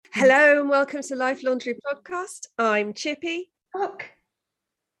Hello and welcome to Life Laundry Podcast. I'm Chippy. Fuck,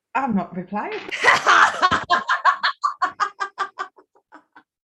 I'm not replying.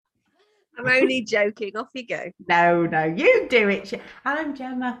 I'm only joking. Off you go. No, you do it. I'm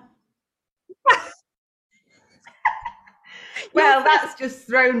Gemma. Well, that's just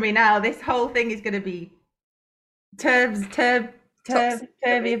thrown me now. This whole thing is going to be turvy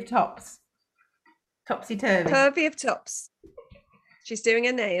of tops. Topsy turvy. Pervy of tops. She's doing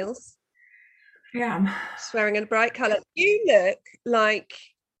her nails. Yeah. She's wearing a bright colour. You look like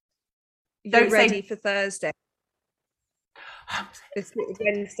you're ready for Thursday. It's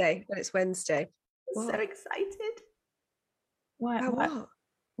Wednesday. But it's Wednesday. I'm so excited. What?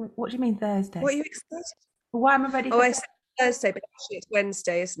 What do you mean Thursday? What are you excited? Why am I ready? I said Thursday, but actually it's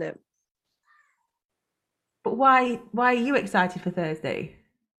Wednesday, isn't it? But why are you excited for Thursday?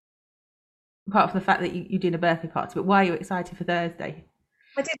 Apart from the fact that you're doing a birthday party, but why are you excited for Thursday?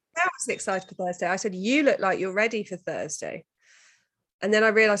 I didn't say I was excited for Thursday. I said you look like you're ready for Thursday. And then I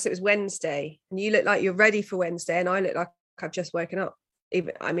realised it was Wednesday. And you look like you're ready for Wednesday. And I look like I've just woken up. I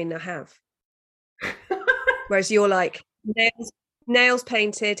have. Whereas you're like nails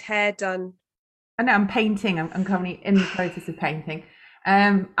painted, hair done. I know I'm painting. I'm currently in the process of painting.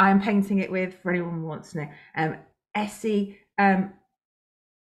 I'm painting it with, for anyone who wants to know, Essie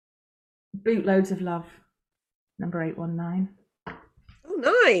Bootloads of Love, number 819.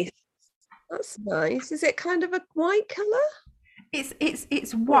 Oh, nice. That's nice. Is it kind of a white colour?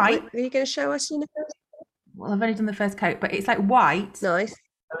 It's white. Are you going to show us? Well, I've only done the first coat, but it's like white. Nice.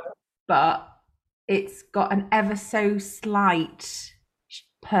 But it's got an ever so slight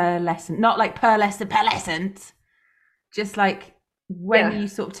pearlescent, not like pearlescent, just like when you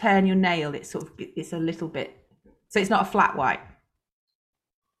sort of turn your nail, it's a little bit. So it's not a flat white.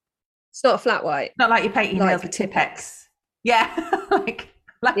 It's not a flat white. Not like you're painting your nails with Tipp-Ex. Yeah, like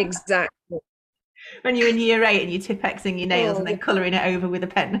exactly. When you're in year 8 and you're Tipp-Exing your nails and then colouring it over with a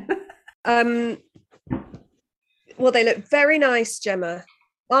pen. Well, they look very nice, Gemma.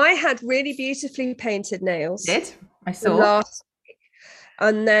 I had really beautifully painted nails. I saw. Last week.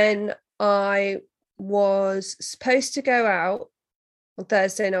 And then I was supposed to go out on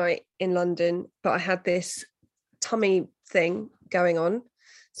Thursday night in London, but I had this tummy thing going on,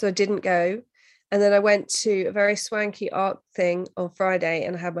 so I didn't go. And then I went to a very swanky art thing on Friday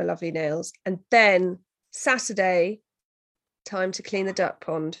and I had my lovely nails. And then Saturday, time to clean the duck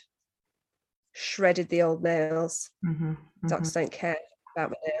pond. Shredded the old nails. Ducks don't care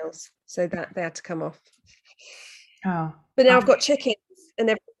about my nails, so that they had to come off. Oh, but now I've got chickens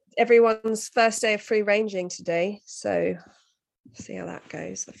and everyone's first day of free ranging today, so see how that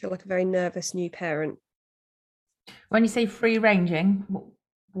goes. I feel like a very nervous new parent. When you say free ranging,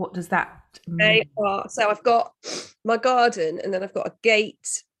 what does that mean? So I've got my garden and then I've got a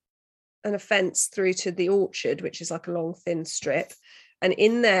gate and a fence through to the orchard, which is like a long thin strip. And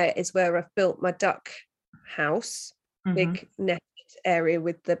in there is where I've built my duck house, big net area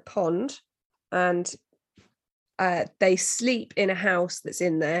with the pond. And they sleep in a house that's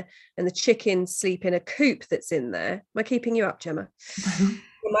in there. And the chickens sleep in a coop that's in there. Am I keeping you up, Gemma?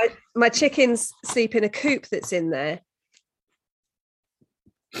 My chickens sleep in a coop that's in there.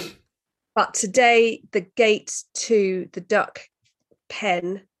 But today, the gate to the duck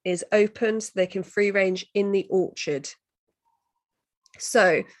pen is open so they can free range in the orchard.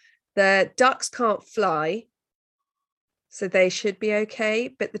 So the ducks can't fly, so they should be okay.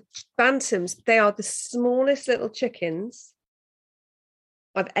 But the bantams, they are the smallest little chickens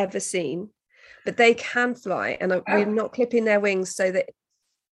I've ever seen, but they can fly. And we're not clipping their wings so that...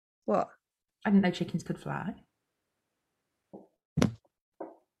 What? I didn't know chickens could fly.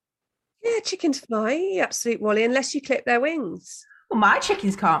 Yeah, chickens fly, you absolute Wally, unless you clip their wings. Well, my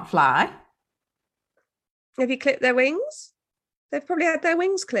chickens can't fly. Have you clipped their wings? They've probably had their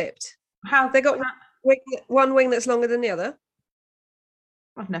wings clipped. How? They got one wing that's longer than the other?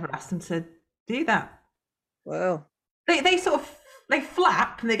 I've never asked them to do that. Well, they sort of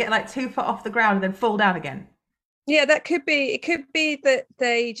flap and they get like 2 foot off the ground and then fall down again. Yeah, that could be. It could be that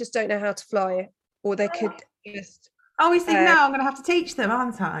they just don't know how to fly, or they could just. Oh, he's thinking, no, I'm going to have to teach them,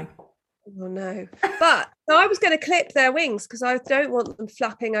 aren't I? Oh no! But I was going to clip their wings because I don't want them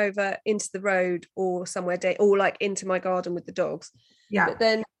flapping over into the road or somewhere, or like into my garden with the dogs. Yeah. But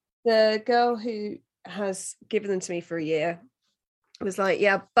then the girl who has given them to me for a year was like,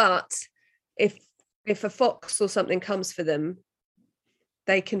 "Yeah, but if a fox or something comes for them,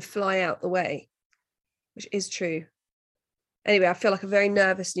 they can fly out the way," which is true. Anyway, I feel like a very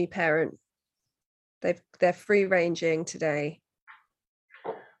nervous new parent. They're free ranging today.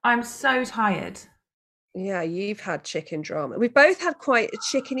 I'm so tired. Yeah, you've had chicken drama. We've both had quite a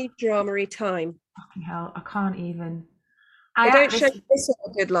chickeny drama-y time. Fucking hell, I can't even. They don't show this sort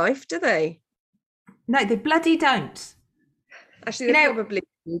of good life, do they? No, they bloody don't. Actually,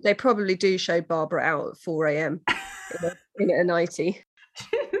 they probably do show Barbara out at 4 a.m. in a nightie.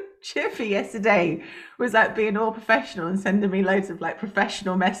 Chippy yesterday was like being all professional and sending me loads of like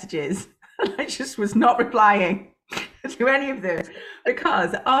professional messages. And I just was not replying to any of them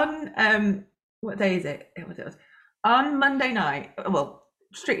because on what day is it? What it was on Monday night. Well,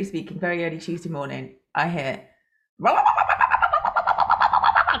 strictly speaking, very early Tuesday morning, I hear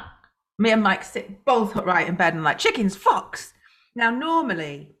me and Mike sit both upright in bed and like chickens, fox. Now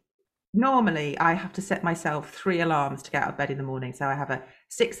normally I have to set myself 3 alarms to get out of bed in the morning. So I have a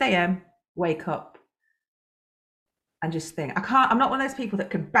 6 a.m. wake up and just think. I'm not one of those people that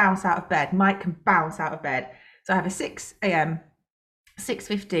can bounce out of bed. Mike can bounce out of bed. So I have a 6 a.m.,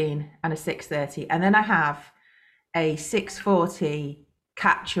 6:15 and a 6:30. And then I have a 6:40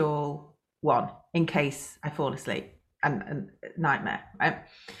 catch-all one in case I fall asleep and nightmare, right?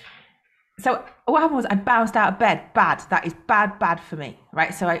 So what happened was I bounced out of bed. Bad. That is bad for me,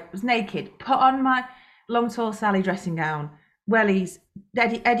 right? So I was naked, put on my long, tall Sally dressing gown, wellies.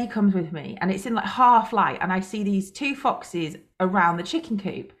 Eddie comes with me, and it's in like half light, and I see these 2 foxes around the chicken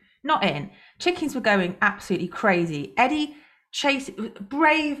coop. Not in. Chickens were going absolutely crazy. Eddie chases,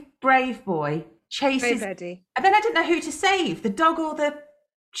 brave boy, chases. Brave Eddie. And then I didn't know who to save, the dog or the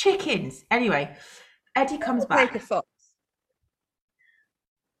chickens. Anyway, Eddie comes back. Take a fox.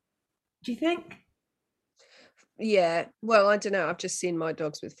 Do you think? Yeah. Well, I don't know. I've just seen my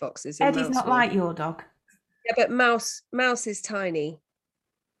dogs with foxes. Eddie's not like your dog. Yeah, but Mouse is tiny.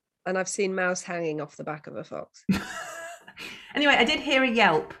 And I've seen Mouse hanging off the back of a fox. Anyway, I did hear a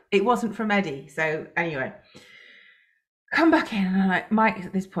yelp. It wasn't from Eddie. So anyway, come back in. And I'm like, Mike,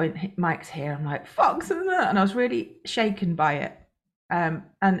 at this point, Mike's here. I'm like, fox. And I was really shaken by it.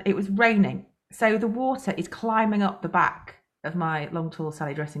 And it was raining. So the water is climbing up the back of my long, tall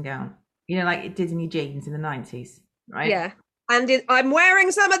Sally dressing gown. You know, like Disney jeans in the 90s, right? Yeah. And I'm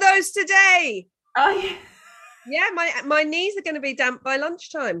wearing some of those today. Oh, yeah. Yeah, my knees are going to be damp by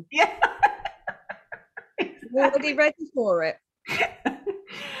lunchtime. Yeah. Already ready for it.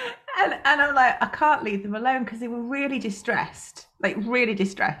 And I'm like, I can't leave them alone because they were really distressed, like really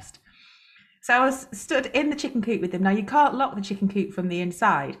distressed. So I was stood in the chicken coop with them. Now, you can't lock the chicken coop from the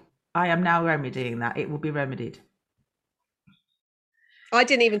inside. I am now remedying that. It will be remedied. I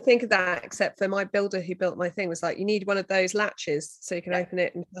didn't even think of that, except for my builder who built my thing was like, you need one of those latches so you can open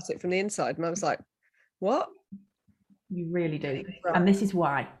it and shut it from the inside. And I was like, what? You really do. Right. And this is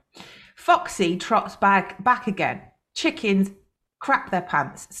why. Foxy trots back again. Chickens crap their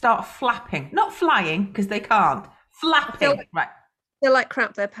pants, start flapping. Not flying, because they can't. Flapping. Right. I feel like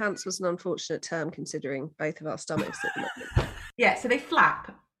crap their pants was an unfortunate term considering both of our stomachs at the moment. Yeah, so they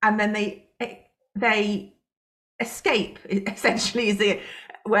flap and then they escape, essentially is the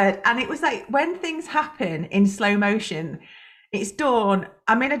word. And it was like when things happen in slow motion, it's dawn,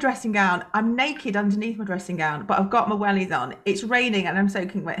 I'm in a dressing gown, I'm naked underneath my dressing gown, but I've got my wellies on, it's raining and I'm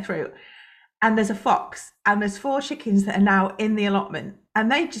soaking wet through, and there's a fox and there's 4 chickens that are now in the allotment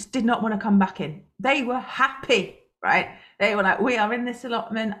and they just did not want to come back in. They were happy, right? They were like, we are in this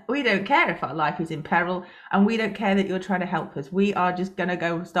allotment, we don't care if our life is in peril, and we don't care that you're trying to help us, we are just gonna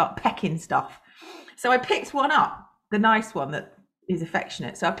go start pecking stuff. So I picked one up, the nice one that is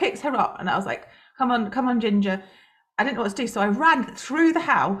affectionate. So I picked her up and I was like, come on, Ginger. I didn't know what to do. So I ran through the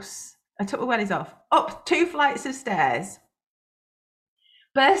house. I took my wellies off, up 2 flights of stairs,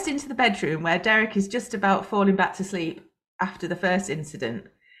 burst into the bedroom where Derek is just about falling back to sleep after the first incident.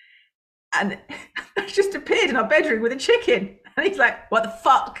 And I just appeared in our bedroom with a chicken. And he's like, what the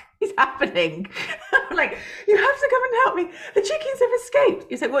fuck is happening? I'm like, you have to come and help me. The chickens have escaped.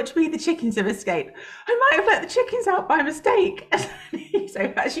 He's like, what do you mean the chickens have escaped? I might have let the chickens out by mistake. So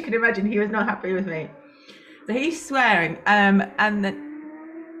as you can imagine, he was not happy with me. So he's swearing. And then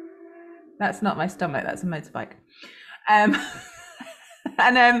that's not my stomach, that's a motorbike.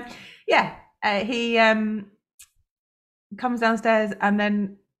 He comes downstairs and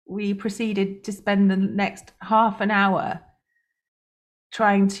then we proceeded to spend the next half an hour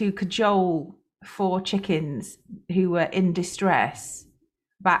trying to cajole 4 chickens who were in distress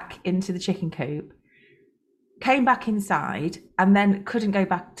back into the chicken coop, came back inside and then couldn't go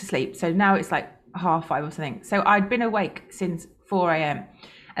back to sleep. So now it's like 5:30 or something. So I'd been awake since 4 a.m.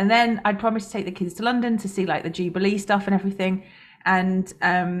 And then I'd promised to take the kids to London to see like the Jubilee stuff and everything. And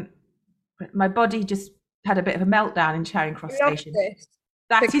my body just had a bit of a meltdown in Charing Cross Station.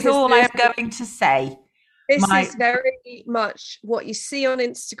 That is all I am going to say. This is very much what you see on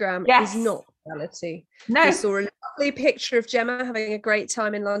Instagram is not reality. No. We saw a lovely picture of Gemma having a great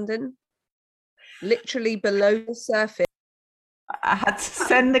time in London, literally below the surface. I had to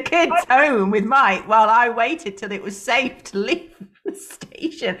send the kids home with Mike while I waited till it was safe to leave the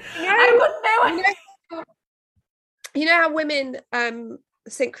station. I got no idea. You know how women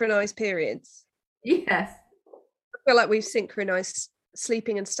synchronize periods? Yes. I feel like we've synchronized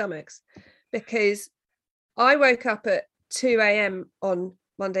sleeping and stomachs, because I woke up at 2 a.m. on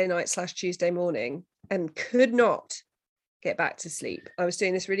Monday night / Tuesday morning and could not get back to sleep. I was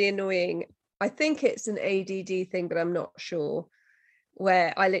doing this really annoying, I think it's an ADD thing, but I'm not sure,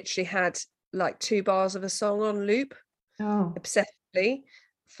 where I literally had like 2 bars of a song on loop obsessively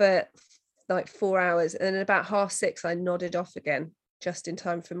for like 4 hours, and then about 6:30 I nodded off again, just in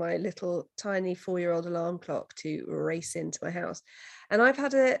time for my little tiny 4-year-old alarm clock to race into my house. And I've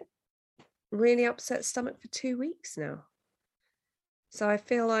had a really upset stomach for 2 weeks now, so I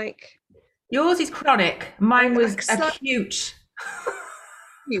feel like yours is chronic. Mine was acute.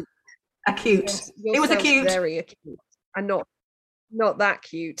 Acute. Yours it was acute. Very acute, and not that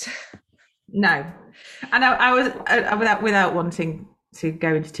cute. No, and I was without wanting to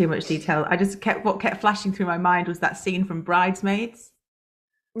go into too much detail. I just what kept flashing through my mind was that scene from Bridesmaids.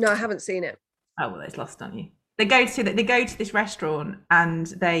 No, I haven't seen it. Oh well, it's lost on you. They go to this restaurant and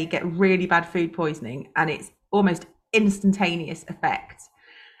they get really bad food poisoning, and it's almost instantaneous effect.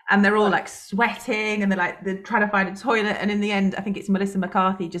 And they're all like sweating, and they're trying to find a toilet. And in the end, I think it's Melissa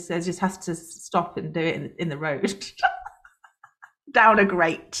McCarthy just has to stop and do it in the road down a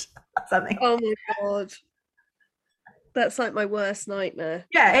grate or something. Oh my God. That's like my worst nightmare.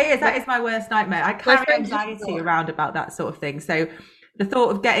 Yeah, it is. That is my worst nightmare. I carry anxiety around about that sort of thing. So the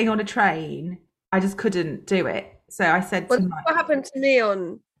thought of getting on a train, I just couldn't do it. So I said to Mike, what happened to me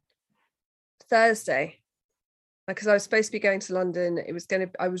on Thursday? Because I was supposed to be going to London.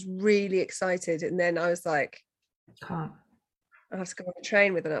 I was really excited. And then I was like, I have to go on a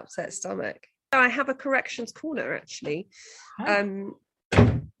train with an upset stomach. I have a corrections corner, actually. Oh.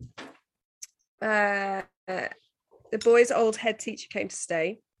 The boys' old head teacher came to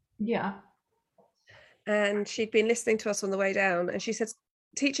stay. Yeah. And she'd been listening to us on the way down. And she said,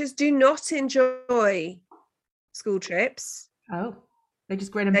 teachers do not enjoy school trips. Oh, they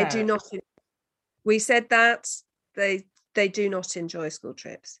just grin and bear. They do not. We said that. They do not enjoy school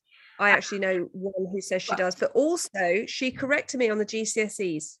trips. I actually know one who says she does, but also she corrected me on the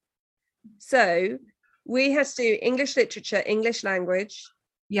GCSEs. So we had to do English literature, English language,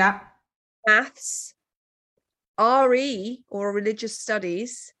 maths, RE or religious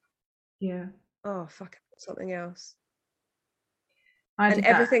studies. Yeah. Oh fuck, something else. And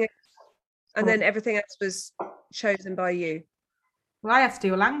everything, and then everything else was chosen by you. Well, I have to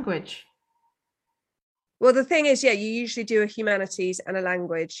do a language. Well, the thing is, you usually do a humanities and a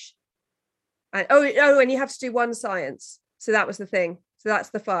language. And and you have to do one science. So that was the thing. So that's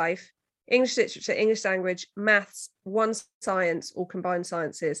the 5. English literature, English language, maths, one science or combined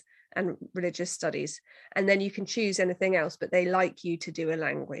sciences, and religious studies. And then you can choose anything else, but they like you to do a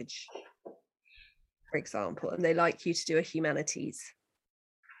language, for example, and they like you to do a humanities.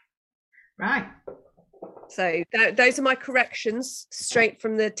 Right. So those are my corrections straight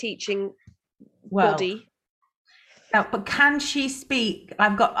from the teaching body. Now, but can she speak? I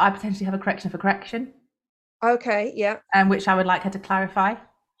potentially have a correction for correction. Okay, yeah. Which I would like her to clarify.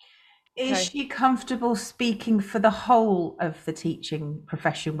 Is she comfortable speaking for the whole of the teaching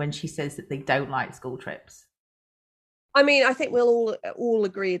profession when she says that they don't like school trips? I mean, I think we'll all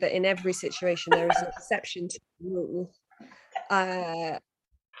agree that in every situation there is an exception to the rule. And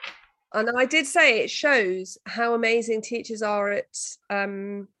I did say it shows how amazing teachers are at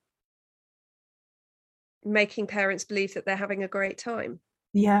making parents believe that they're having a great time.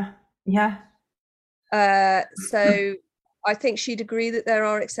 Yeah. So I think she'd agree that there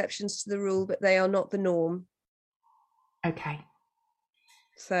are exceptions to the rule, but they are not the norm. Okay.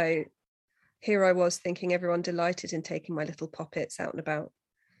 So here I was thinking everyone delighted in taking my little poppets out and about.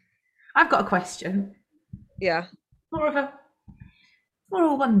 I've got a question. Yeah. We're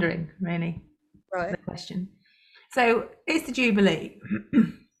all wondering, really. Right. The question. So it's the Jubilee.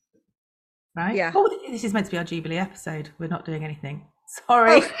 Right? Yeah. Oh, this is meant to be our Jubilee episode. We're not doing anything.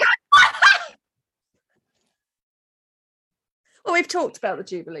 Sorry. Well, we've talked about the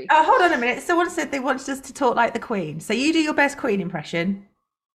Jubilee. Oh, hold on a minute. Someone said they wanted us to talk like the Queen. So you do your best Queen impression.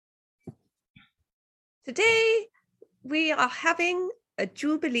 Today, we are having a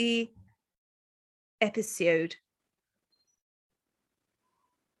Jubilee episode.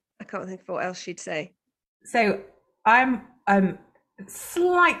 I can't think of what else she'd say. So I'm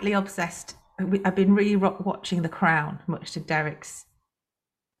slightly obsessed. I've been watching The Crown, much to Derek's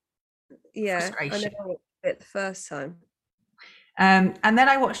Yeah, I Frustration. never watched it the first time. And then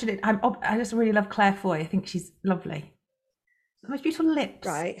I watched it. I just really love Claire Foy. I think she's lovely. The most beautiful lips,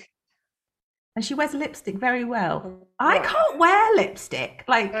 Right. and she wears lipstick very well. I Right. can't wear lipstick.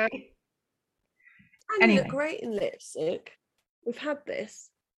 And you look Anyway, great in lipstick. We've had this.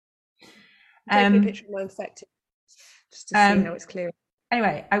 I'm taking a um, picture of my infected just to see how um, it's clear.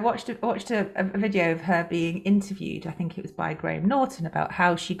 anyway, I watched a video of her being interviewed. I think it was by Graham Norton about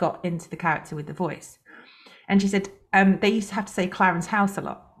how she got into the character with the voice, and she said they used to have to say Clarence House a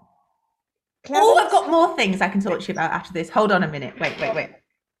lot. Oh, I've got more things I can talk to you about after this. Hold on a minute. Wait.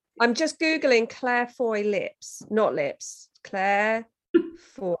 I'm just Googling Claire Foy lips, not lips. Claire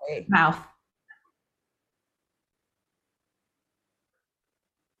Foy. Mouth.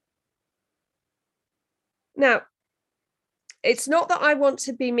 Now, it's not that I want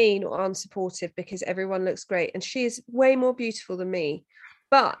to be mean or unsupportive because everyone looks great and she is way more beautiful than me.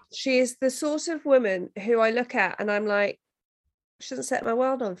 But she is the sort of woman who I look at and I'm like, she doesn't set my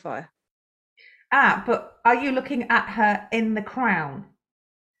world on fire. But are you looking at her in The Crown?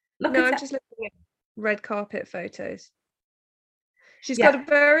 No, I'm just looking at red carpet photos. She's Yeah. got a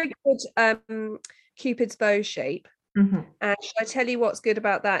very good Cupid's bow shape. Mm-hmm. And should I tell you what's good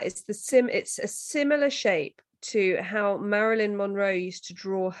about that? It's a similar shape to how Marilyn Monroe used to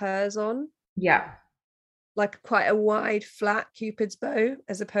draw hers on. Yeah. Like quite a wide, flat Cupid's bow,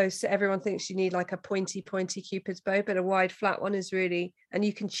 as opposed to everyone thinks you need like a pointy Cupid's bow, but a wide, flat one is really, and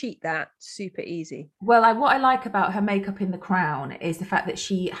you can cheat that super easy. Well, what I like about her makeup in The Crown is the fact that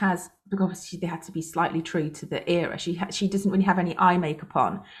she has, because obviously they had to be slightly true to the era. She doesn't really have any eye makeup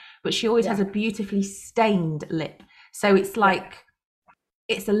on, but she always has a beautifully stained lip. So it's like,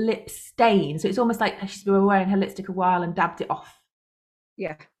 it's a lip stain. So it's almost like she's been wearing her lipstick a while and dabbed it off.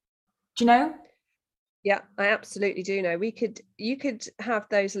 Yeah. Do you know? Yeah, I absolutely do know. You could have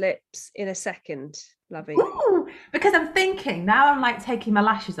those lips in a second, lovey. Ooh, because I'm thinking now, I'm like taking my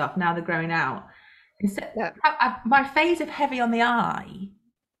lashes off now they're growing out. Instead, my phase of heavy on the eye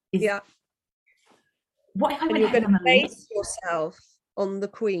is. Yeah. What if I and went you're heavy going on to the lip? base yourself on the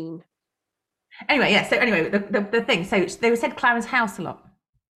Queen? Anyway, yeah. So anyway, the thing. So they said Clarence House a lot.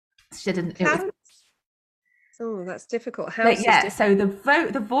 She didn't. Oh, that's difficult. House is yeah. difficult. So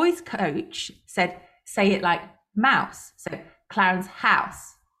the voice coach said, say it like mouse. So Clarence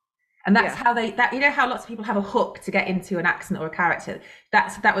House. And that's how you know how lots of people have a hook to get into an accent or a character.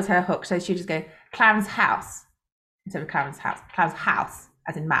 That was her hook. So she just go Clarence House instead of Clarence House. Clarence House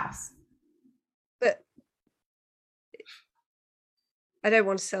as in mouse. But I don't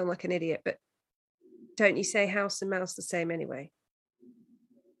want to sound like an idiot, but don't you say house and mouse the same anyway?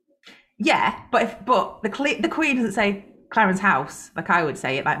 Yeah, but the Queen doesn't say Clarence House like I would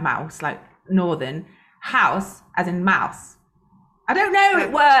say it, like mouse, like Northern House as in mouse. I don't know.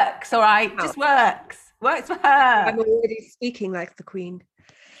 It works, all right. Just works for her. I'm already speaking like the Queen.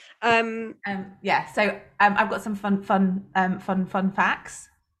 Yeah. So I've got some fun facts.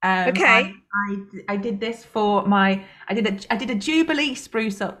 Okay. I did this for I did a Jubilee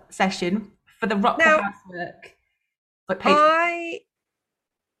spruce up session for the Rock the Housework. But I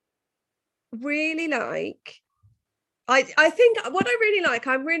really like. I think what I really like.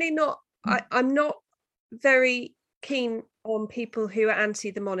 I'm really not. I'm not very keen on people who are anti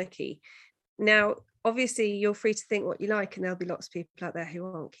the monarchy. Now, obviously, you're free to think what you like, and there'll be lots of people out there who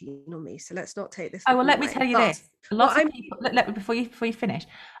aren't keen on me. So let's not take this. Oh well, let me tell you this: a lot of people. Before you finish,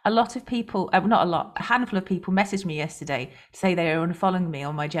 a lot of people, not a lot, a handful of people messaged me yesterday to say they are unfollowing me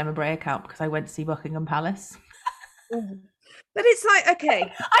on my Gemma Bray account because I went to see Buckingham Palace. But it's like, okay,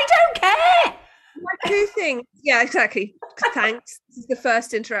 I don't care. My two things. Yeah, exactly. Thanks. This is the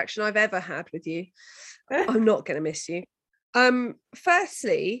first interaction I've ever had with you. I'm not going to miss you.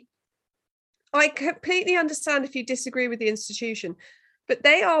 Firstly, I completely understand if you disagree with the institution, but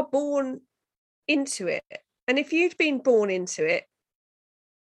they are born into it. And if you've been born into it,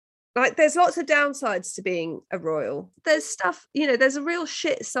 like there's lots of downsides to being a royal. There's stuff, there's a real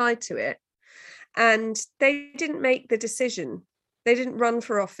shit side to it. And they didn't make the decision. They didn't run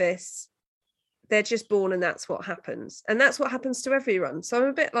for office. They're just born and that's what happens. And that's what happens to everyone. So I'm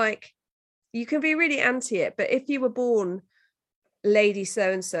a bit like, you can be really anti it, but if you were born lady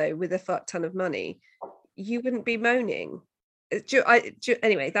so-and-so with a fuck ton of money, you wouldn't be moaning.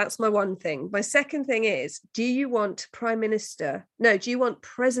 Anyway, that's my one thing. My second thing is, do you want President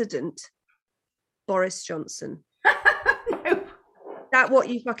Boris Johnson? No. Is that what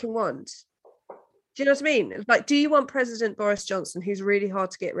you fucking want? Do you know what I mean? Like, do you want President Boris Johnson, who's really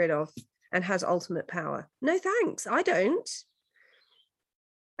hard to get rid of and has ultimate power? No, thanks. I don't.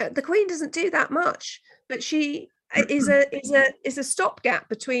 The Queen doesn't do that much, but she is a stopgap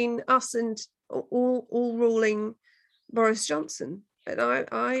between us and all ruling Boris Johnson. And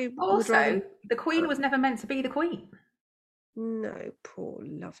I also would rather... the Queen was never meant to be the Queen. No, poor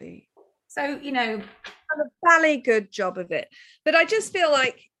Lovey. So, you know, done a bally good job of it. But I just feel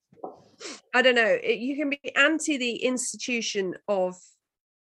like, I don't know, you can be anti the institution of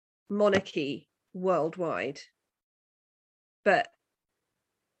monarchy worldwide, but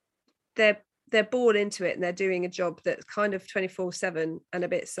they're born into it and they're doing a job that's kind of 24/7 and a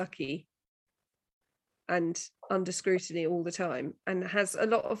bit sucky and under scrutiny all the time and has a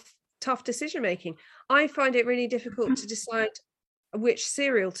lot of tough decision making. I find it really difficult to decide which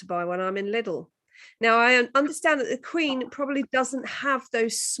cereal to buy when I'm in Lidl. Now, I understand that the Queen probably doesn't have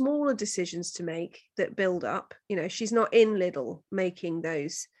those smaller decisions to make that build up. You know, she's not in Lidl making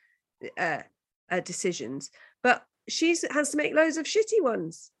those decisions, but she has to make loads of shitty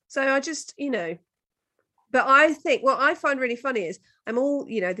ones. So I just, you know, but I think what I find really funny is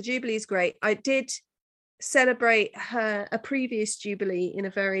the Jubilee is great. I did celebrate a previous Jubilee in a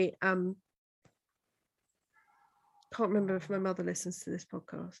very can't remember if my mother listens to this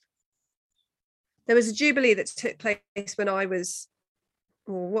podcast. There was a Jubilee that took place when I was,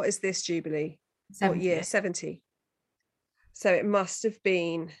 what is this Jubilee? 70. What year? 70. So it must have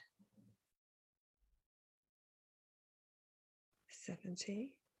been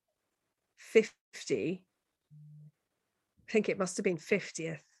 70, 50. I think it must have been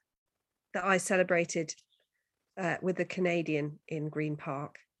 50th that I celebrated with a Canadian in Green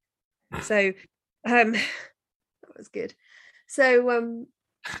Park. So that was good. So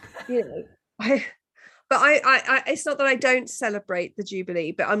I it's not that I don't celebrate the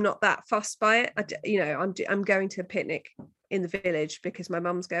Jubilee, but I'm not that fussed by it. I'm going to a picnic in the village because my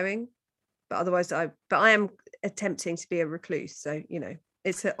mum's going, but otherwise I am attempting to be a recluse. So, you know,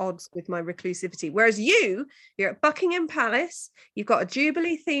 it's at odds with my reclusivity. Whereas you're at Buckingham Palace, you've got a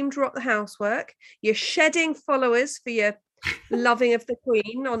Jubilee themed Rot the Housework, you're shedding followers for your loving of the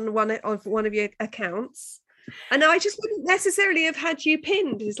Queen on one of your accounts. And I just wouldn't necessarily have had you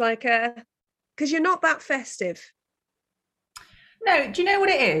pinned as like because you're not that festive. No, do you know what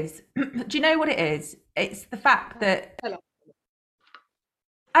it is? Do you know what it is? It's the fact that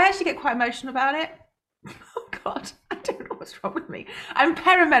I actually get quite emotional about it. Oh God, I don't know what's wrong with me. I'm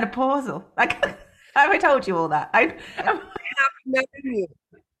perimenopausal. Like, have I told you all that? I have known you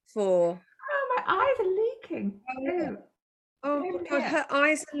for. Oh, my eyes are leaking. Oh my God, her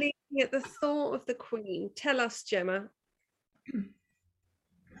eyes are leaking at the thought of the Queen. Tell us, Gemma.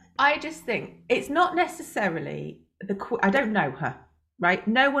 I just think it's not necessarily the Queen. I don't know her, right?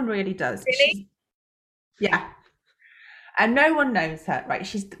 No one really does. Really? Yeah. And no one knows her, right?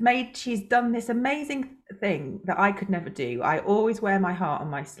 She's done this amazing thing that I could never do. I always wear my heart on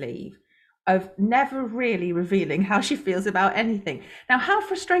my sleeve, of never really revealing how she feels about anything. Now, how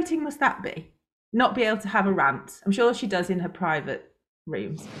frustrating must that be? Not be able to have a rant. I'm sure she does in her private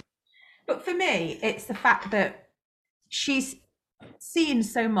rooms. But for me, it's the fact that she's seen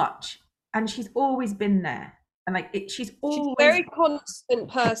so much and she's always been there. And she's always... She's a very constant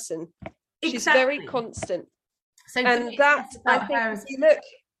person. She's Exactly. very constant. So and that, I think, if you look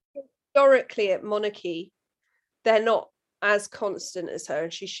historically at monarchy, they're not as constant as her,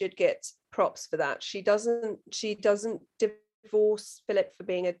 and she should get props for that. She doesn't divorce Philip for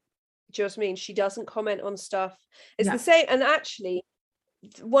being a... Do you know what I mean? She doesn't comment on stuff. It's the same. And actually,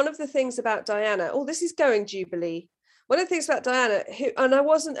 one of the things about Diana, this is going Jubilee. One of the things about Diana, and I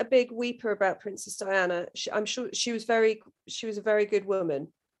wasn't a big weeper about Princess Diana. I'm sure she was a very good woman,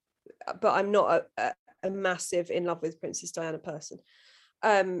 but I'm not a massive in love with Princess Diana person.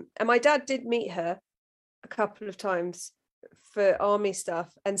 And my dad did meet her a couple of times for army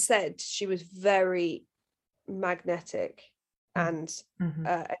stuff and said she was very magnetic and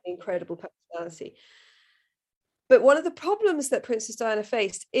an incredible personality. But one of the problems that Princess Diana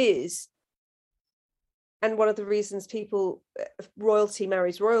faced is, and one of the reasons royalty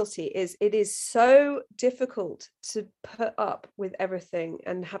marries royalty, is it is so difficult to put up with everything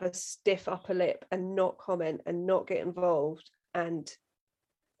and have a stiff upper lip and not comment and not get involved and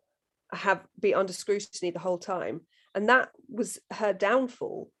be under scrutiny the whole time. And that was her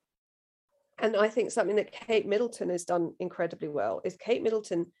downfall. And I think something that Kate Middleton has done incredibly well is Kate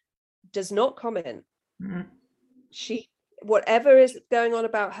Middleton does not comment. She, whatever is going on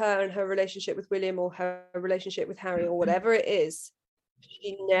about her and her relationship with William or her relationship with Harry or whatever it is,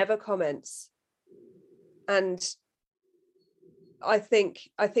 she never comments. And I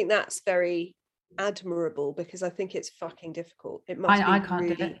think that's very admirable, because I think it's fucking difficult. It must I be can't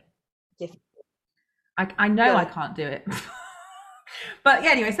really do it. difficult. I know I can't do it. But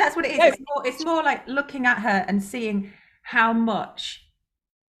yeah, anyways, that's what it is. No. It's more like looking at her and seeing how much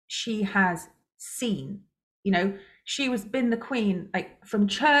she has seen. You know, she was been the queen, like from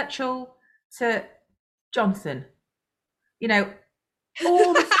Churchill to Johnson. You know,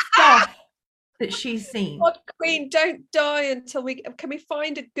 all the stuff that she's seen. God, Queen, don't die until can we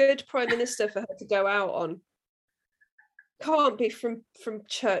find a good prime minister for her to go out on? Can't be from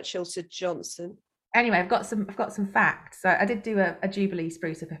Churchill to Johnson. Anyway, I've got some facts. So I did do a Jubilee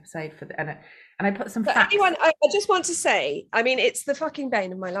spruce up episode for the and I put some But facts. anyone, I just want to say, I mean, it's the fucking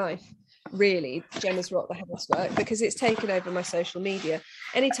bane of my life, really, Gemma's Rock the Housework, because it's taken over my social media.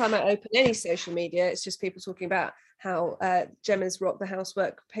 Anytime I open any social media, it's just people talking about how Gemma's Rock the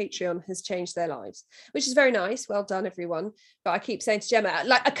Housework Patreon has changed their lives, which is very nice. Well done, everyone. But I keep saying to Gemma,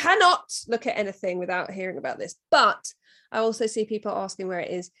 like, I cannot look at anything without hearing about this. But I also see people asking where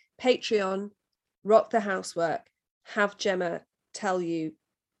it is. Patreon, Rock the Housework, have Gemma tell you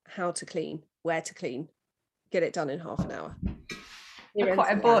how to clean, where to clean, get it done in half an hour. Look what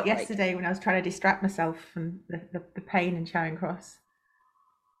I bought yesterday when I was trying to distract myself from the pain in Charing Cross.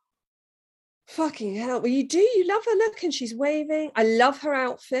 Fucking hell. Well, you love her look, and she's waving. I love her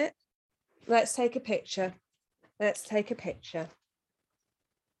outfit. Let's take a picture.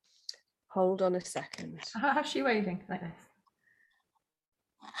 Hold on a second. How's she waving like this?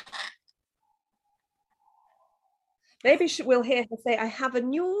 Maybe we'll hear her say, I have a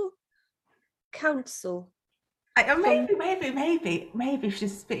new council. Maybe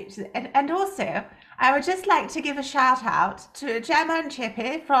she's speech. And also, I would just like to give a shout out to Gemma and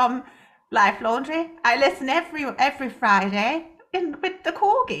Chippy from Life Laundry. I listen every Friday with the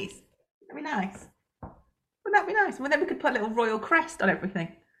corgis. That'd be nice. Wouldn't that be nice? Well, then we could put a little royal crest on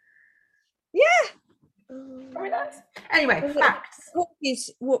everything. Yeah. Very nice. Anyway, facts.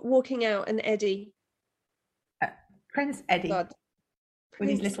 He's walking out, and Eddie. Prince Eddie. God.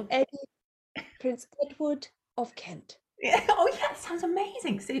 Prince Edward of Kent. Yeah. Oh yeah, that sounds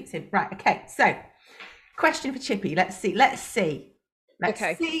amazing. Suits him. Right. Okay. So, question for Chippy. Let's see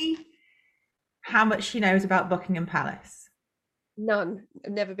how much she knows about Buckingham Palace. None.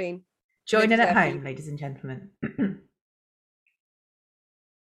 I've never been. Join in at home, ladies and gentlemen.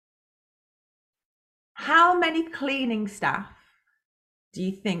 How many cleaning staff do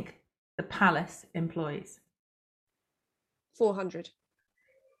you think the palace employs? 400.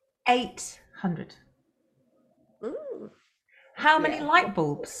 800. Mm. How many light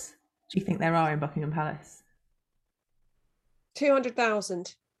bulbs do you think there are in Buckingham Palace?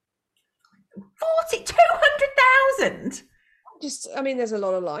 200,000. 200,000? I mean, there's a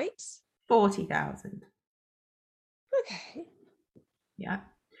lot of lights. 40,000. Okay. Yeah.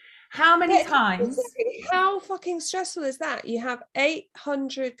 How many times? How fucking stressful is that? You have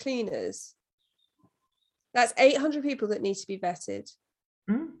 800 cleaners. That's 800 people that need to be vetted.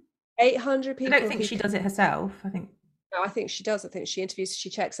 800 people. I don't think she does it herself. No, I think she does. I think she interviews, she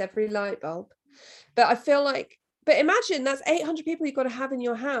checks every light bulb. But I feel like, but imagine that's 800 people you've got to have in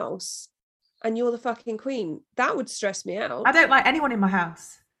your house, and you're the fucking queen. That would stress me out. I don't like anyone in my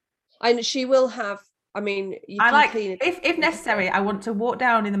house. And she will have, I mean, I like, if necessary, I want to walk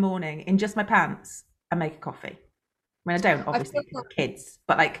down in the morning in just my pants and make a coffee. I mean, I don't, obviously, because kids,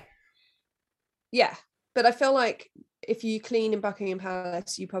 but like. Yeah, but I feel like if you clean in Buckingham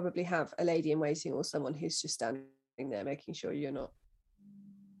Palace, you probably have a lady in waiting or someone who's just standing there making sure you're not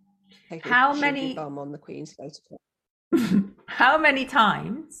taking a bum on the Queen's photograph. How many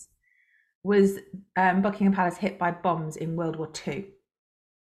times was Buckingham Palace hit by bombs in World War II?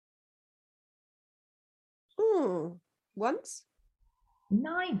 Once?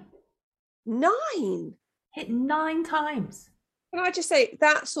 9. 9? Hit 9 times. Can I just say,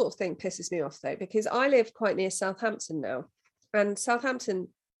 that sort of thing pisses me off, though, because I live quite near Southampton now. And Southampton,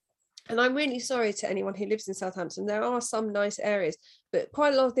 and I'm really sorry to anyone who lives in Southampton, there are some nice areas, but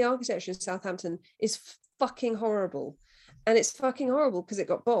quite a lot of the architecture in Southampton is fucking horrible. And it's fucking horrible because it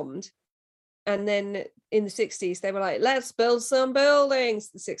got bombed. And then in the 60s, they were like, let's build some buildings.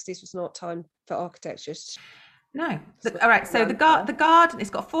 The 60s was not time for architecture. No. All right, so the garden, it's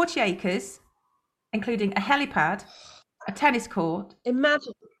got 40 acres, including a helipad, a tennis court.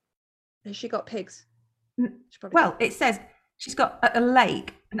 Imagine. Has she got pigs? Well, it says she's got a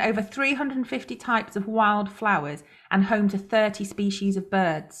lake and over 350 types of wild flowers and home to 30 species of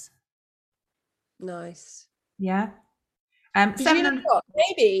birds. Nice. Yeah. You know what?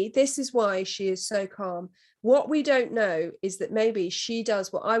 Maybe this is why she is so calm. What we don't know is that maybe she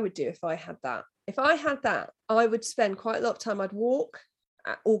does what I would do if I had that. If I had that, I would spend quite a lot of time. I'd walk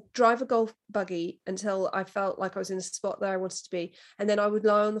or drive a golf buggy until I felt like I was in a spot that I wanted to be. And then I would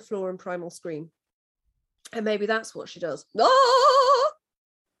lie on the floor and primal scream. And maybe that's what she does. Oh!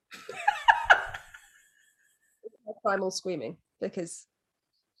 Primal screaming, because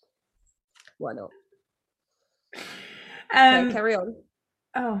why not? Okay, carry on.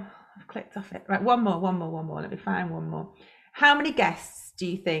 Oh, I've clicked off it. Right, one more. Let me find one more. How many guests do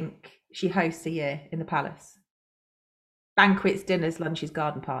you think she hosts a year in the palace? Banquets, dinners, lunches,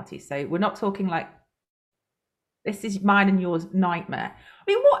 garden parties. So we're not talking like, this is mine and yours nightmare. I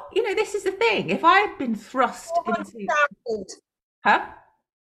mean, what, this is the thing. If I had been thrust into... 400,000. Huh?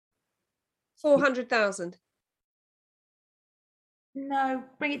 400,000. No,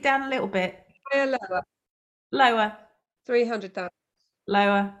 bring it down a little bit. Higher, lower. Lower. 300,000.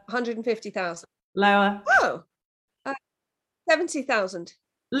 Lower. 150,000. Lower. Oh, 70,000.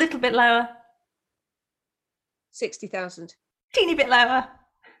 Little bit lower. 60,000. Teeny bit lower.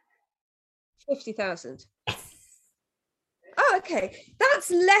 50,000. Oh, okay.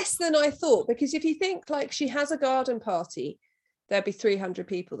 That's less than I thought, because if you think like she has a garden party, there'd be 300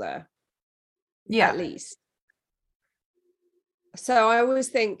 people there. Yeah. At least. So I always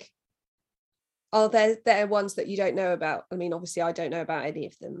think, oh, they're ones that you don't know about. I mean, obviously I don't know about any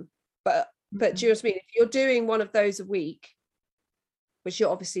of them, but do you know what I mean? If you're doing one of those a week, which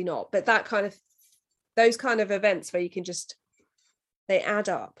you're obviously not, but those kind of events where you can just, they add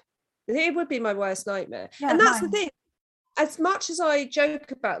up. It would be my worst nightmare. Yeah, and that's the thing. As much as I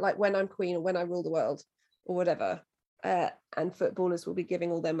joke about like when I'm queen or when I rule the world or whatever, and footballers will be giving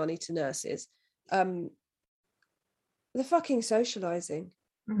all their money to nurses, the fucking socializing.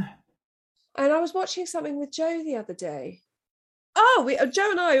 And I was watching something with Joe the other day.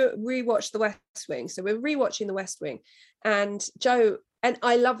 Joe and I rewatched The West Wing. So we're rewatching The West Wing, and Joe, and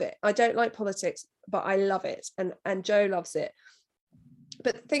I love it. I don't like politics, but I love it. And Joe loves it.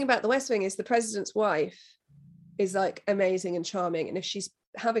 But the thing about The West Wing is the president's wife is like amazing and charming. And if she's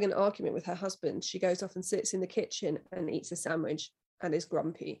having an argument with her husband, she goes off and sits in the kitchen and eats a sandwich and is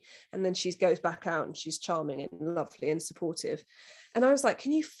grumpy. And then she goes back out and she's charming and lovely and supportive. And I was like,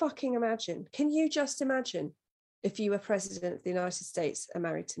 can you fucking imagine? Can you just imagine if you were president of the United States and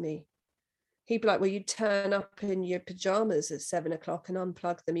married to me? He'd be like, well, you'd turn up in your pajamas at 7:00 and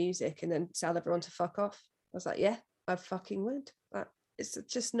unplug the music and then tell everyone to fuck off. I was like, yeah, I fucking would. It's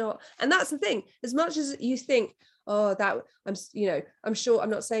just not. And that's the thing. As much as you think, oh, that I'm sure, I'm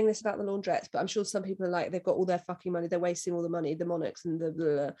not saying this about the laundrettes, but I'm sure some people are like, they've got all their fucking money, they're wasting all the money, the monarchs and the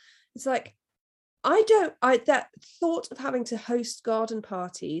blah, blah. It's like, that thought of having to host garden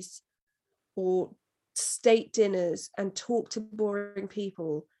parties or state dinners and talk to boring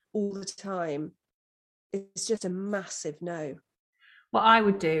people all the time is just a massive no. What I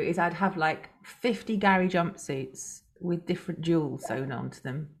would do is I'd have like 50 Gary jumpsuits with different jewels sewn onto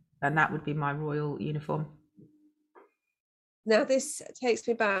them, and that would be my royal uniform. Now this takes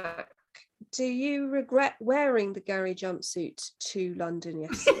me back. Do you regret wearing the Gary jumpsuit to London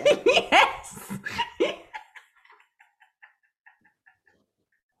yesterday? Yes.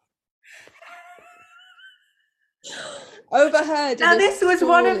 Overheard. Now this was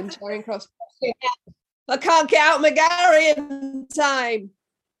one of Charing Cross. I can't get out my Gary in time.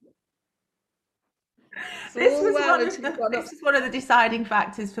 This is one of the deciding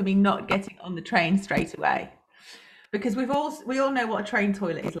factors for me not getting on the train straight away, because we all know what a train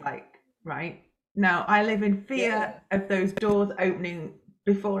toilet is like, right? Now I live in fear of those doors opening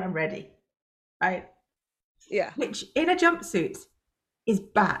before I'm ready, right? Yeah. Which in a jumpsuit is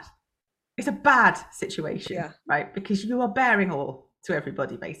bad. It's a bad situation, right? Because you are bearing all to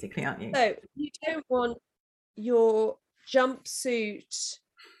everybody, basically, aren't you? So you don't want your jumpsuit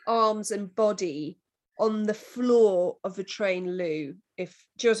arms and body on the floor of a train loo. Do you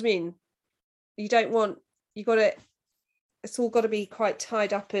know what I mean? You don't want, it's all got to be quite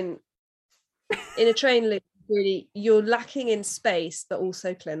tied up, and in a train loo, really, you're lacking in space, but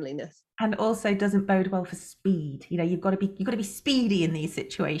also cleanliness. And also doesn't bode well for speed. You've got to be speedy in these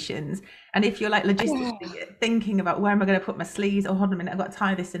situations. And if you're like logistically thinking about where am I going to put my sleeves, or hold on a minute, I've got to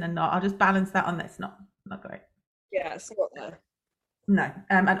tie this in a knot, I'll just balance that on this. Not great. Yeah, it's not there. No.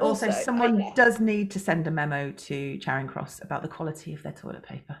 And also someone does need to send a memo to Charing Cross about the quality of their toilet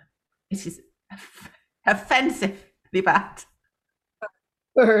paper. It is offensively bad.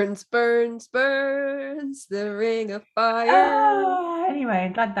 Burns, burns, burns, the ring of fire. Anyway,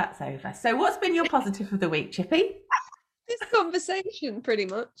 I'm glad that's over. So what's been your positive of the week, Chippy? This conversation, pretty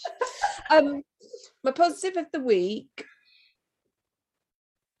much. My positive of the week.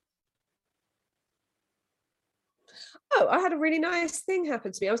 Oh, I had a really nice thing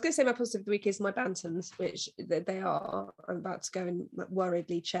happen to me. I was going to say my positive of the week is my bantams, which they are. I'm about to go and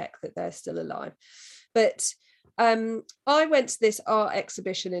worriedly check that they're still alive. But I went to this art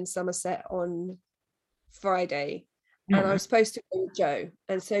exhibition in Somerset on Friday, and I was supposed to go with Joe.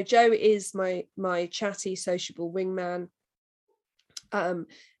 And so Joe is my chatty, sociable wingman.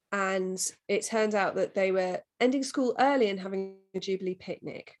 And it turned out that they were ending school early and having a Jubilee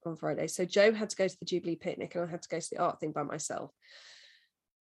picnic on Friday. So Joe had to go to the Jubilee picnic and I had to go to the art thing by myself.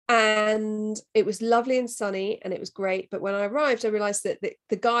 And it was lovely and sunny and it was great. But when I arrived, I realized that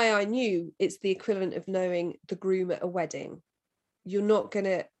the guy I knew, it's the equivalent of knowing the groom at a wedding. You're not going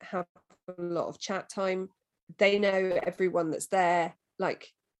to have a lot of chat time. They know everyone that's there. Like,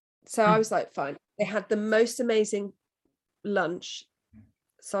 so I was like, fine. They had the most amazing lunch.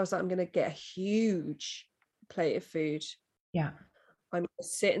 So I was like, I'm going to get a huge plate of food. Yeah. I'm going to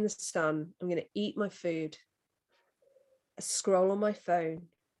sit in the sun. I'm going to eat my food, scroll on my phone,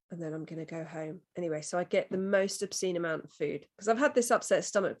 and then I'm going to go home. Anyway, so I get the most obscene amount of food because I've had this upset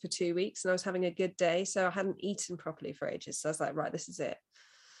stomach for 2 weeks and I was having a good day. So I hadn't eaten properly for ages. So I was like, right, this is it.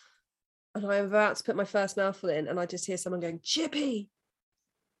 And I'm about to put my first mouthful in and I just hear someone going, Chippy.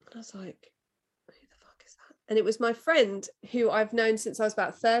 And I was like, who the fuck is that? And it was my friend who I've known since I was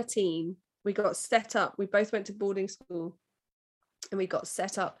about 13. We got set up. We both went to boarding school and we got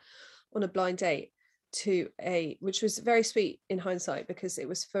set up on a blind date which was very sweet in hindsight because it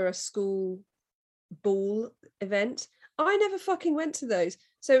was for a school ball event. I never fucking went to those.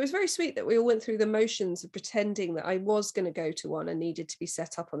 So it was very sweet that we all went through the motions of pretending that I was going to go to one and needed to be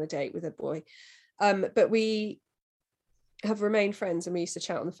set up on a date with a boy. But we have remained friends and we used to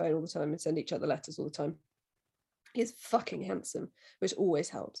chat on the phone all the time and send each other letters all the time. He's fucking handsome, which always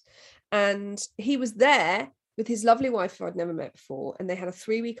helps. And he was there with his lovely wife who I'd never met before. And they had a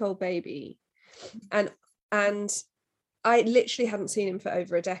 3-week-old baby. And I literally hadn't seen him for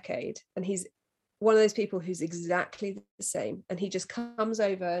over a decade. And he's one of those people who's exactly the same. And he just comes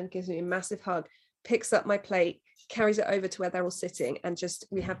over and gives me a massive hug, picks up my plate, carries it over to where they're all sitting. And just,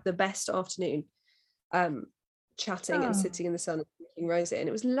 we have the best afternoon chatting and sitting in the sun and drinking rosé. And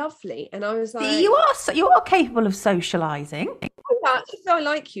it was lovely. And I was like, you are capable of socializing. If I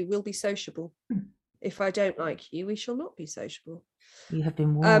like you, we'll be sociable. If I don't like you, we shall not be sociable. You have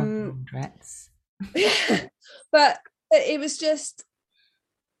been warned, Drex. But it was just,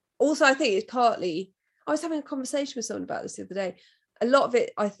 also I think it's partly, I was having a conversation with someone about this the other day. A lot of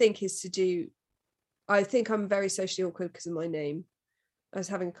it I think is to do, I think I'm very socially awkward because of my name. I was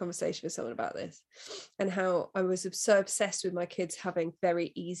having a conversation with someone about this and how I was so obsessed with my kids having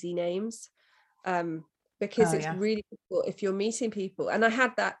very easy names. Because it's really difficult if you're meeting people. And I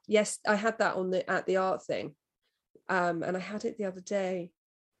had that, I had that at the art thing. And I had it the other day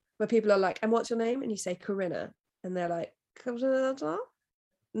where people are like, and what's your name? And you say Corinna. And they're like,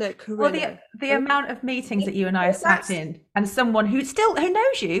 no, Corinna. Well, the amount of meetings that you and I have sat in and someone who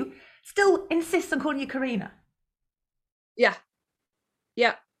knows you still insists on calling you Karina. Yeah.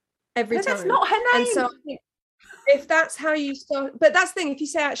 Every time. That's not her name. And so I think if that's how you start, but that's the thing, if you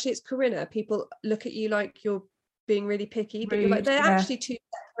say actually it's Corinna, people look at you like you're being really picky, but you're like, they're actually two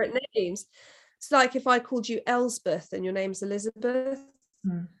separate names. It's like if I called you Elsbeth and your name's Elizabeth,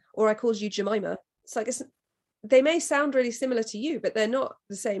 or I called you Jemima. It's like, they may sound really similar to you, but they're not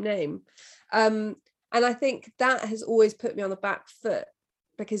the same name. And I think that has always put me on the back foot,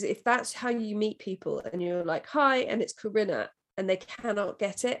 because if that's how you meet people and you're like, hi, and it's Corinna, and they cannot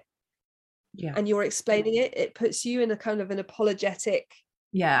get it, and you're explaining it, it puts you in a kind of an apologetic.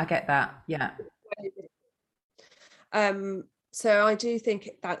 I get that. So I do think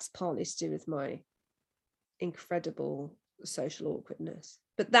that's partly to do with my incredible social awkwardness.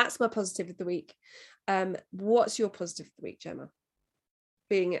 But that's my positive of the week. What's your positive of the week, Gemma?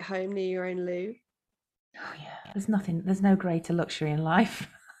 Being at home near your own loo. Oh yeah, there's no greater luxury in life.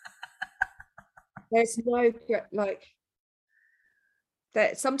 There's no, like,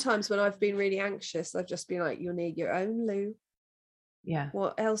 that sometimes when I've been really anxious, I've just been like, you'll need your own loo. Yeah.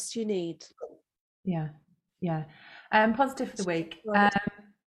 What else do you need? Yeah. Positive of the week.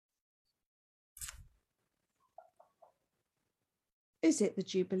 Is it the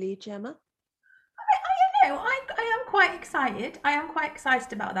Jubilee, Gemma? I am quite excited. I am quite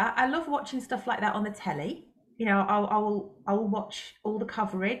excited about that. I love watching stuff like that on the telly. You know, I will watch all the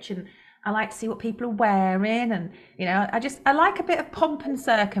coverage, and I like to see what people are wearing, and you know, I like a bit of pomp and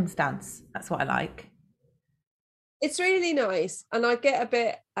circumstance. That's what I like. It's really nice, and I get a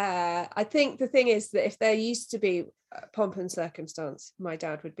bit. I think the thing is that if there used to be pomp and circumstance, my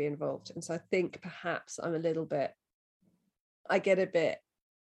dad would be involved, and so I think perhaps I get a bit.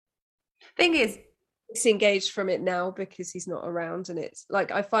 Thing is, disengaged from it now because he's not around, and it's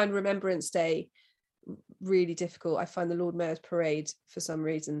like I find Remembrance Day really difficult. I find the Lord Mayor's Parade for some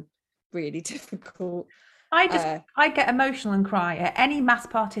reason really difficult. I get emotional and cry at any mass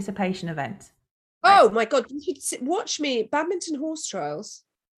participation event. Oh my God, you should watch me badminton horse trials.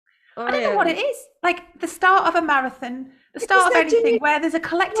 I don't know what it is. Like the start of a marathon, the Because start of they're anything doing where there's a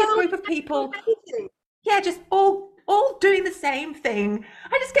collective group of people, anything. yeah, just all doing the same thing.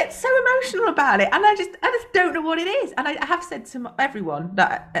 I just get so emotional about it, and I just don't know what it is. And I have said to everyone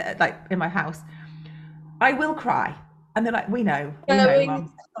that like in my house, I will cry, and they're like, we know, Going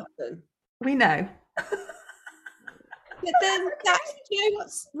Mum, to happen. we know. But then that's, you know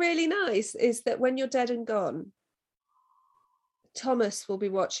what's really nice is that when you're dead and gone, Thomas will be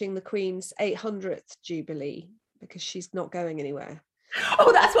watching the Queen's 800th Jubilee because she's not going anywhere.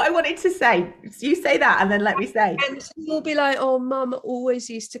 Oh, that's what I wanted to say. You say that, and then let me say. And he'll be like, "Oh, Mum always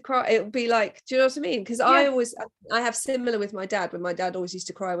used to cry." It'll be like, do you know what I mean? Because Yeah. I have similar with my dad. When my dad always used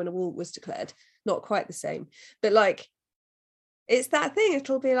to cry when a war was declared. Not quite the same, but like, it's that thing.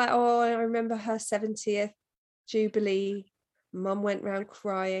 It'll be like, "Oh, I remember her 70th Jubilee. Mum went round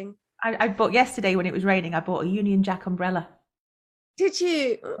crying." I bought yesterday when it was raining. I bought a Union Jack umbrella. Did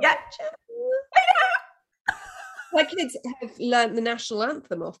you? Yeah. My kids have learnt the national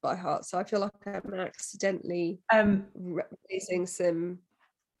anthem off by heart, so I feel like I'm accidentally raising some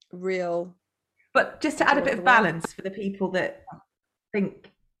real. But just to add a bit of balance for the people that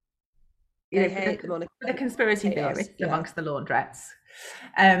think, you know, for the conspiracy theorists amongst the laundrettes,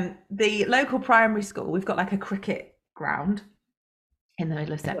 the local primary school, we've got like a cricket ground in the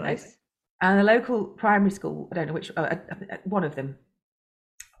middle of Stepnoe, nice. And the local primary school, I don't know which, one of them,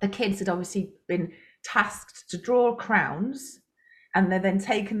 the kids had obviously been tasked to draw crowns, and they're then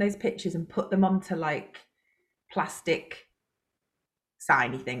taken those pictures and put them onto like plastic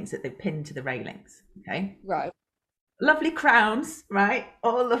signy things that they pinned to the railings. Okay, right, lovely crowns, right,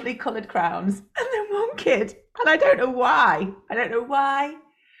 all lovely coloured crowns. And then one kid, and I don't know why,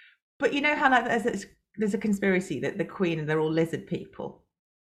 but you know how like there's a conspiracy that the Queen and they're all lizard people.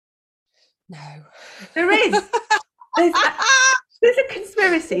 No, there is. There's a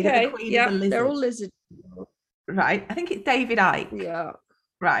conspiracy that the Queen is a lizard. They're all lizard. Right. I think it's David Icke. Yeah.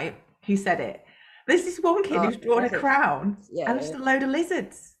 Right. Who said it. There's this one kid who's drawn a crown and just a load of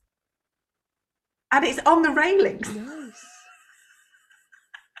lizards. And it's on the railings. Nice.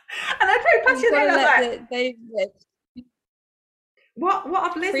 And I drove past you and I was like, what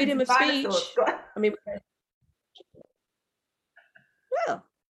have lizards? Freedom of speech. I mean, well,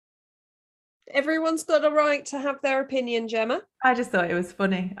 everyone's got a right to have their opinion, Gemma. I just thought it was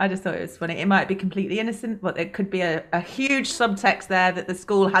funny. It might be completely innocent, but there could be a huge subtext there that the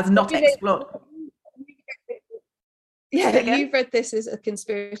school has not explored. Yeah, you've read this as a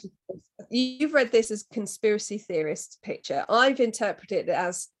conspiracy. You've read this as conspiracy theorist picture. I've interpreted it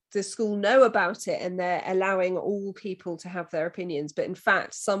as the school know about it and they're allowing all people to have their opinions. But in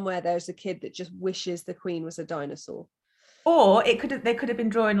fact, somewhere there's a kid that just wishes the Queen was a dinosaur. Or they could have been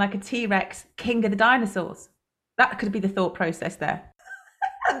drawing like a T-Rex, king of the dinosaurs. That could be the thought process there.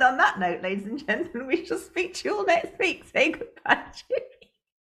 And on that note, ladies and gentlemen, we shall speak to you all next week. Say goodbye, Julie.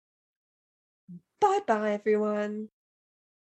 Bye-bye, everyone.